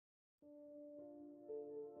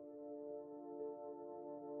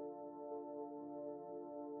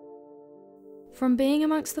From being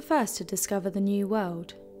amongst the first to discover the New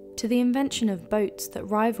World, to the invention of boats that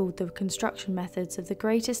rivaled the construction methods of the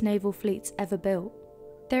greatest naval fleets ever built,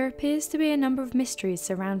 there appears to be a number of mysteries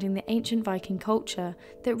surrounding the ancient Viking culture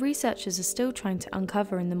that researchers are still trying to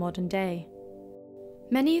uncover in the modern day.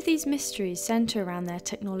 Many of these mysteries centre around their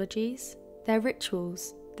technologies, their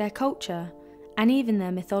rituals, their culture, and even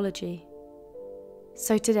their mythology.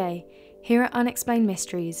 So today, here at Unexplained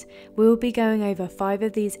Mysteries, we will be going over 5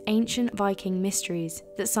 of these ancient Viking mysteries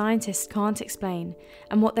that scientists can't explain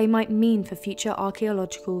and what they might mean for future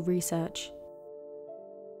archaeological research.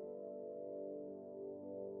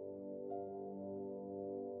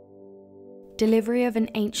 Delivery of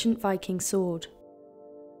an ancient Viking sword.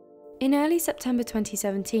 In early September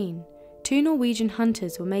 2017, 2 Norwegian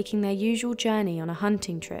hunters were making their usual journey on a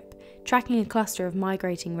hunting trip, tracking a cluster of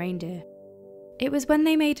migrating reindeer. It was when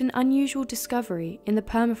they made an unusual discovery in the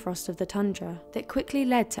permafrost of the tundra that quickly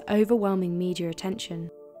led to overwhelming media attention.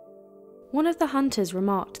 One of the hunters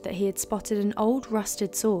remarked that he had spotted an old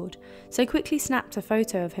rusted sword, so quickly snapped a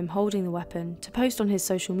photo of him holding the weapon to post on his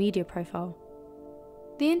social media profile.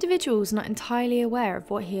 The individual was not entirely aware of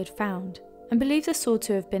what he had found, and believed the sword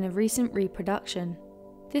to have been a recent reproduction.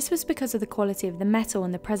 This was because of the quality of the metal,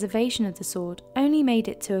 and the preservation of the sword only made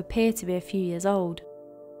it to appear to be a few years old.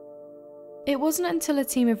 It wasn't until a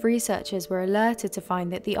team of researchers were alerted to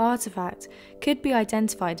find that the artifact could be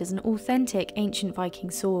identified as an authentic ancient Viking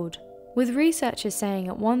sword, with researchers saying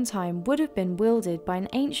at one time would have been wielded by an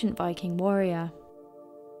ancient Viking warrior.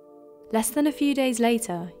 Less than a few days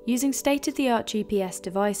later, using state-of-the-art GPS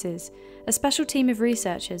devices, a special team of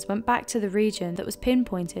researchers went back to the region that was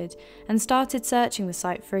pinpointed and started searching the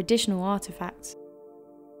site for additional artifacts.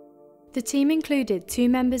 The team included 2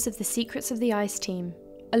 members of the Secrets of the Ice team,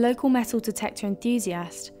 a local metal detector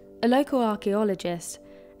enthusiast, a local archaeologist,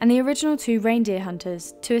 and the original 2 reindeer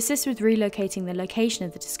hunters to assist with relocating the location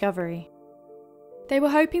of the discovery. They were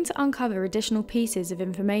hoping to uncover additional pieces of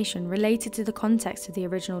information related to the context of the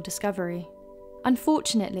original discovery.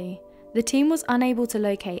 Unfortunately, the team was unable to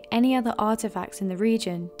locate any other artifacts in the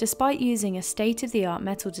region despite using a state-of-the-art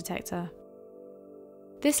metal detector.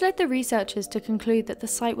 This led the researchers to conclude that the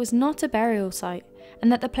site was not a burial site,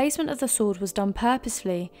 and that the placement of the sword was done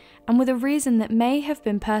purposefully and with a reason that may have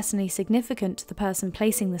been personally significant to the person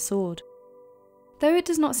placing the sword. Though it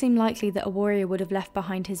does not seem likely that a warrior would have left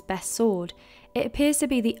behind his best sword, it appears to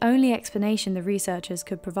be the only explanation the researchers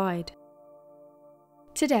could provide.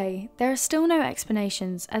 Today, there are still no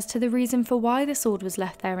explanations as to the reason for why the sword was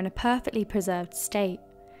left there in a perfectly preserved state.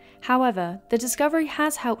 However, the discovery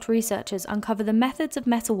has helped researchers uncover the methods of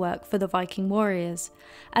metalwork for the Viking warriors,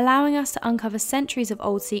 allowing us to uncover centuries of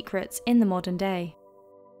old secrets in the modern day.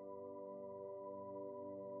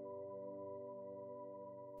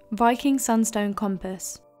 Viking Sunstone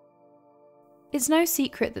Compass. It's no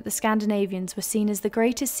secret that the Scandinavians were seen as the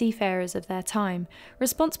greatest seafarers of their time,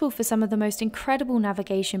 responsible for some of the most incredible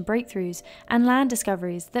navigation breakthroughs and land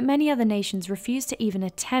discoveries that many other nations refused to even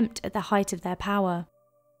attempt at the height of their power.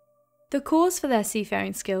 The cause for their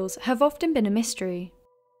seafaring skills have often been a mystery.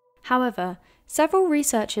 However, several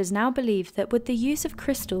researchers now believe that with the use of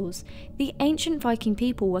crystals, the ancient Viking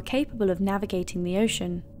people were capable of navigating the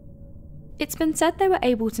ocean. It's been said they were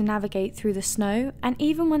able to navigate through the snow and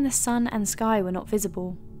even when the sun and sky were not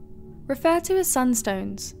visible. Referred to as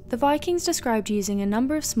sunstones, the Vikings described using a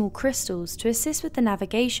number of small crystals to assist with the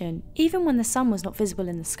navigation even when the sun was not visible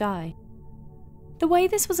in the sky. The way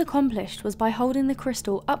this was accomplished was by holding the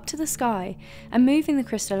crystal up to the sky and moving the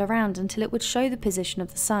crystal around until it would show the position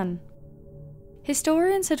of the sun.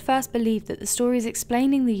 Historians had first believed that the stories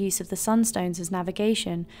explaining the use of the sunstones as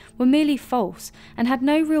navigation were merely false and had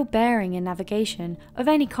no real bearing in navigation of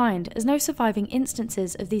any kind, as no surviving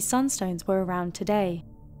instances of these sunstones were around today.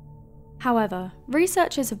 However,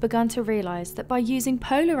 researchers have begun to realise that by using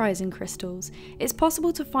polarising crystals, it's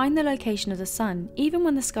possible to find the location of the sun even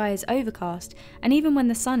when the sky is overcast and even when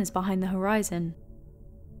the sun is behind the horizon.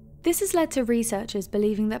 This has led to researchers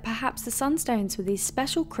believing that perhaps the sunstones were these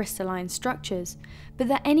special crystalline structures, but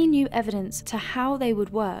that any new evidence to how they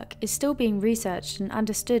would work is still being researched and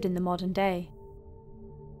understood in the modern day.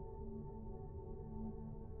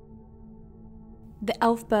 The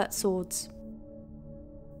Elfbert Swords.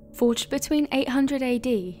 Forged between 800 AD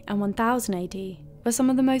and 1000 AD, were some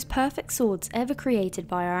of the most perfect swords ever created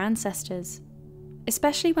by our ancestors,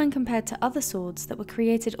 especially when compared to other swords that were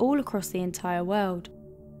created all across the entire world.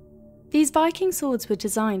 These Viking swords were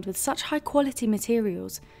designed with such high quality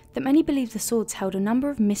materials that many believe the swords held a number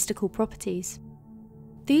of mystical properties.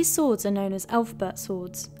 These swords are known as Elfbert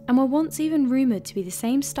swords, and were once even rumoured to be the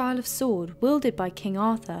same style of sword wielded by King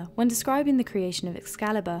Arthur when describing the creation of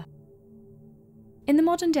Excalibur. In the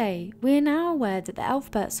modern day, we are now aware that the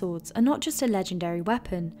Elfbert swords are not just a legendary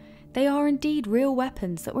weapon, they are indeed real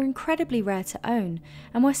weapons that were incredibly rare to own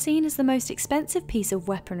and were seen as the most expensive piece of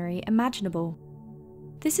weaponry imaginable.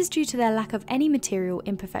 This is due to their lack of any material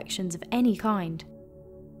imperfections of any kind.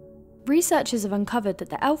 Researchers have uncovered that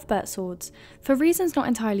the Elfbert swords, for reasons not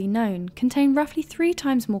entirely known, contain roughly 3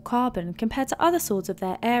 times more carbon compared to other swords of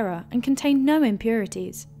their era and contain no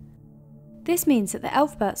impurities. This means that the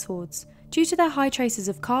Elfbert swords, due to their high traces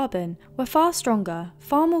of carbon, were far stronger,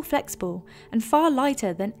 far more flexible, and far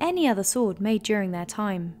lighter than any other sword made during their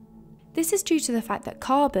time. This is due to the fact that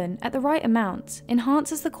carbon, at the right amount,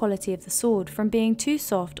 enhances the quality of the sword from being too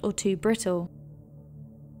soft or too brittle.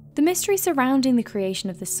 The mystery surrounding the creation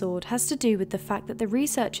of this sword has to do with the fact that the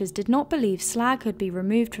researchers did not believe slag could be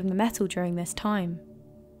removed from the metal during this time.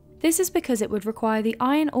 This is because it would require the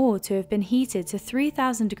iron ore to have been heated to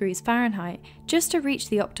 3000 degrees Fahrenheit just to reach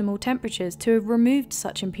the optimal temperatures to have removed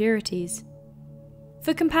such impurities.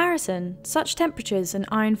 For comparison, such temperatures and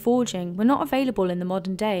iron forging were not available in the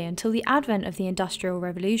modern day until the advent of the Industrial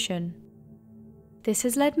Revolution. This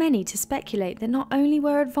has led many to speculate that not only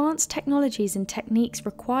were advanced technologies and techniques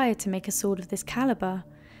required to make a sword of this calibre,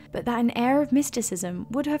 but that an air of mysticism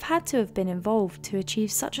would have had to have been involved to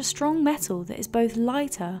achieve such a strong metal that is both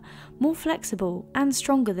lighter, more flexible, and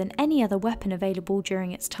stronger than any other weapon available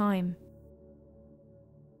during its time.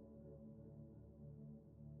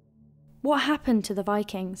 What happened to the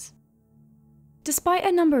Vikings? Despite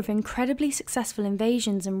a number of incredibly successful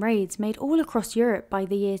invasions and raids made all across Europe by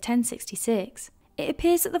the year 1066, it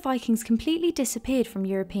appears that the Vikings completely disappeared from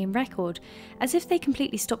European record, as if they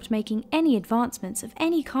completely stopped making any advancements of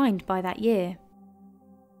any kind by that year.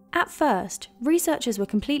 At first, researchers were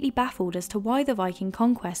completely baffled as to why the Viking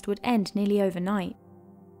conquest would end nearly overnight.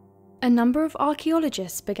 A number of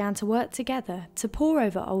archaeologists began to work together to pore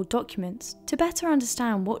over old documents to better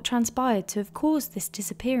understand what transpired to have caused this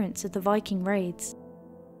disappearance of the Viking raids.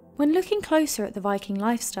 When looking closer at the Viking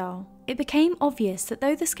lifestyle, it became obvious that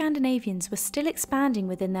though the Scandinavians were still expanding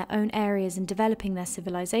within their own areas and developing their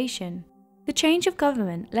civilization, the change of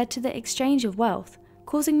government led to the exchange of wealth,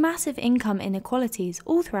 causing massive income inequalities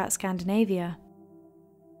all throughout Scandinavia.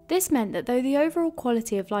 This meant that though the overall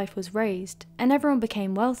quality of life was raised and everyone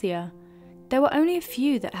became wealthier, there were only a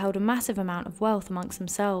few that held a massive amount of wealth amongst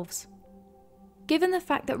themselves. Given the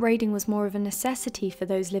fact that raiding was more of a necessity for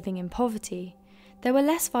those living in poverty, there were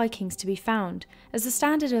less Vikings to be found as the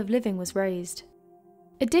standard of living was raised.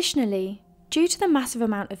 Additionally, due to the massive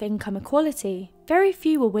amount of income equality, very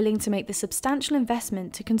few were willing to make the substantial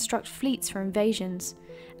investment to construct fleets for invasions,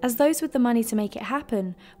 as those with the money to make it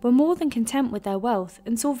happen were more than content with their wealth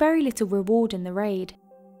and saw very little reward in the raid.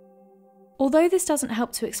 Although this doesn't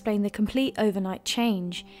help to explain the complete overnight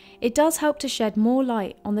change, it does help to shed more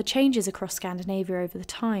light on the changes across Scandinavia over the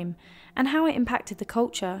time and how it impacted the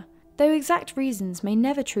culture, though exact reasons may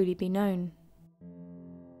never truly be known.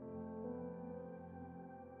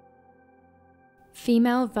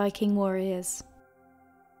 Female Viking warriors.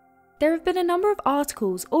 There have been a number of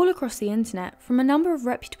articles all across the internet from a number of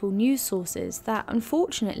reputable news sources that,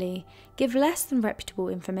 unfortunately, give less than reputable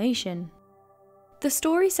information. The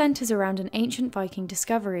story centres around an ancient Viking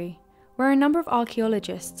discovery, where a number of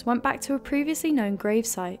archaeologists went back to a previously known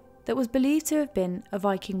gravesite that was believed to have been a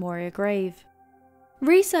Viking warrior grave.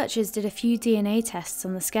 Researchers did a few DNA tests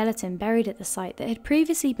on the skeleton buried at the site that had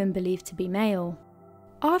previously been believed to be male.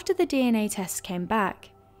 After the DNA tests came back,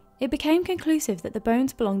 it became conclusive that the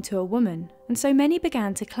bones belonged to a woman, and so many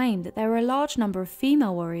began to claim that there were a large number of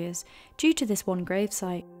female warriors due to this one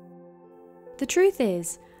gravesite. The truth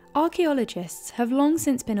is, archaeologists have long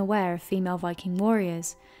since been aware of female Viking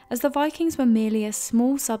warriors, as the Vikings were merely a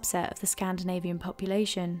small subset of the Scandinavian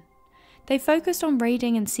population. They focused on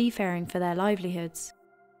raiding and seafaring for their livelihoods.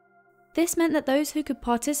 This meant that those who could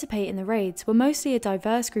participate in the raids were mostly a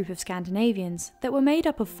diverse group of Scandinavians that were made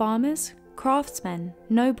up of farmers, craftsmen,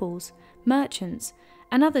 nobles, merchants,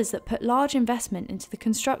 and others that put large investment into the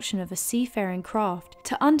construction of a seafaring craft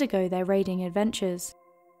to undergo their raiding adventures.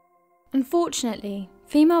 Unfortunately,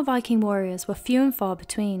 female Viking warriors were few and far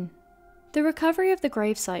between. The recovery of the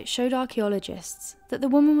gravesite showed archaeologists that the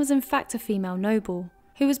woman was in fact a female noble,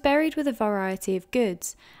 who was buried with a variety of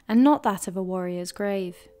goods, and not that of a warrior's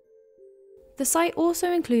grave. The site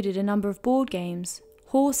also included a number of board games,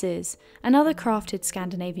 horses, and other crafted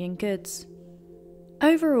Scandinavian goods.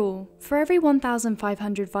 Overall, for every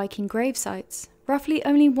 1,500 Viking grave sites, roughly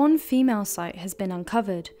only one female site has been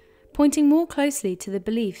uncovered, pointing more closely to the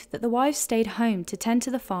belief that the wives stayed home to tend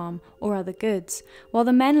to the farm or other goods, while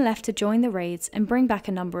the men left to join the raids and bring back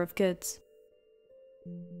a number of goods.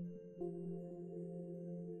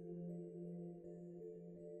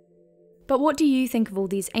 But what do you think of all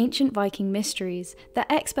these ancient Viking mysteries that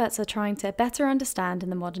experts are trying to better understand in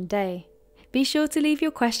the modern day? Be sure to leave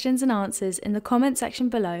your questions and answers in the comment section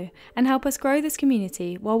below and help us grow this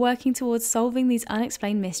community while working towards solving these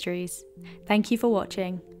unexplained mysteries. Thank you for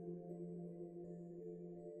watching.